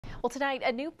Well, tonight,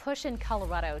 a new push in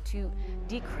Colorado to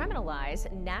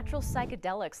decriminalize natural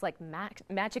psychedelics like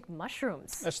magic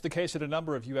mushrooms. That's the case in a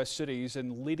number of U.S. cities,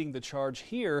 and leading the charge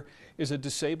here is a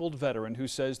disabled veteran who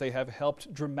says they have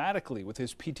helped dramatically with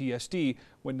his PTSD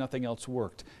when nothing else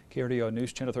worked. KRDO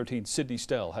News Channel 13 Sydney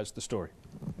Stell has the story.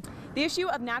 The issue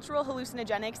of natural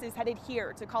hallucinogenics is headed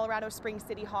here to Colorado Springs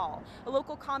City Hall. A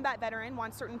local combat veteran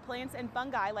wants certain plants and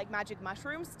fungi like magic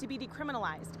mushrooms to be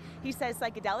decriminalized. He says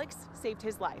psychedelics saved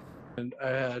his life. And I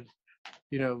had,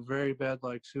 very bad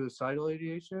suicidal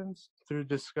ideations. Through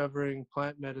discovering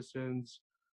plant medicines,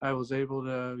 I was able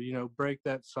to, break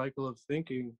that cycle of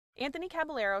thinking. Anthony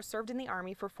Caballero served in the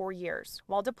Army for 4 years.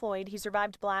 While deployed, he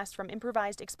survived blasts from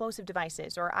improvised explosive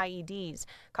devices, or IEDs,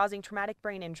 causing traumatic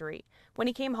brain injury. When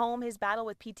he came home, his battle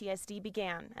with PTSD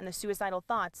began, and the suicidal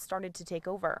thoughts started to take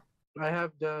over. I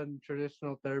have done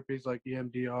traditional therapies like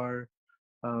EMDR,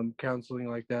 counseling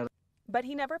like that. But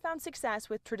he never found success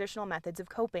with traditional methods of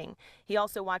coping. He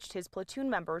also watched his platoon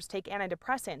members take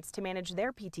antidepressants to manage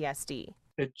their PTSD.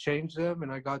 It changed them,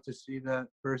 and I got to see that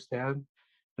firsthand.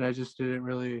 And I just didn't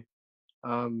really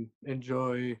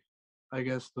enjoy,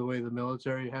 the way the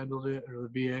military handled it, or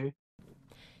the VA.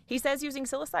 He says using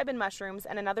psilocybin mushrooms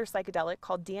and another psychedelic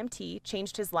called DMT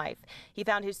changed his life. He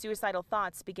found his suicidal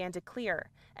thoughts began to clear.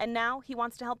 And now he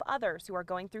wants to help others who are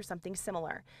going through something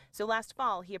similar. So last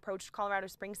fall, he approached Colorado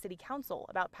Springs City Council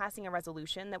about passing a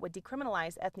resolution that would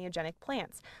decriminalize entheogenic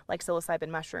plants like psilocybin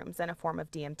mushrooms and a form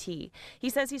of DMT. He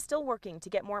says he's still working to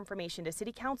get more information to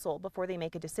City Council before they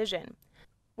make a decision.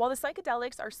 While the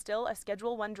psychedelics are still a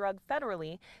Schedule I drug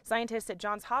federally, scientists at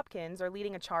Johns Hopkins are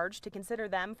leading a charge to consider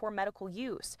them for medical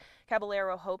use.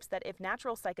 Caballero hopes that if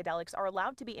natural psychedelics are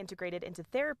allowed to be integrated into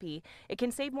therapy, it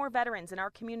can save more veterans in our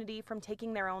community from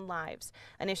taking their own lives,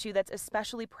 an issue that's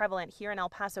especially prevalent here in El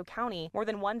Paso County. More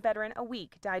than one veteran a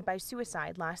week died by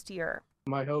suicide last year.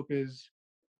 My hope is,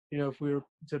 if we were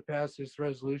to pass this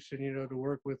resolution, to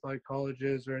work with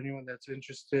colleges or anyone that's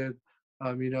interested,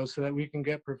 so that we can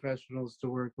get professionals to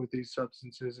work with these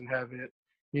substances and have it,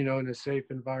 in a safe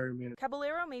environment.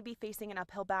 Caballero may be facing an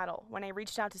uphill battle. When I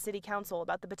reached out to City Council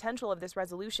about the potential of this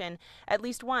resolution, at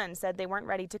least one said they weren't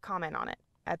ready to comment on it.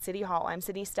 At City Hall, I'm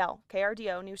Sydney Stell,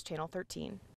 KRDO News Channel 13.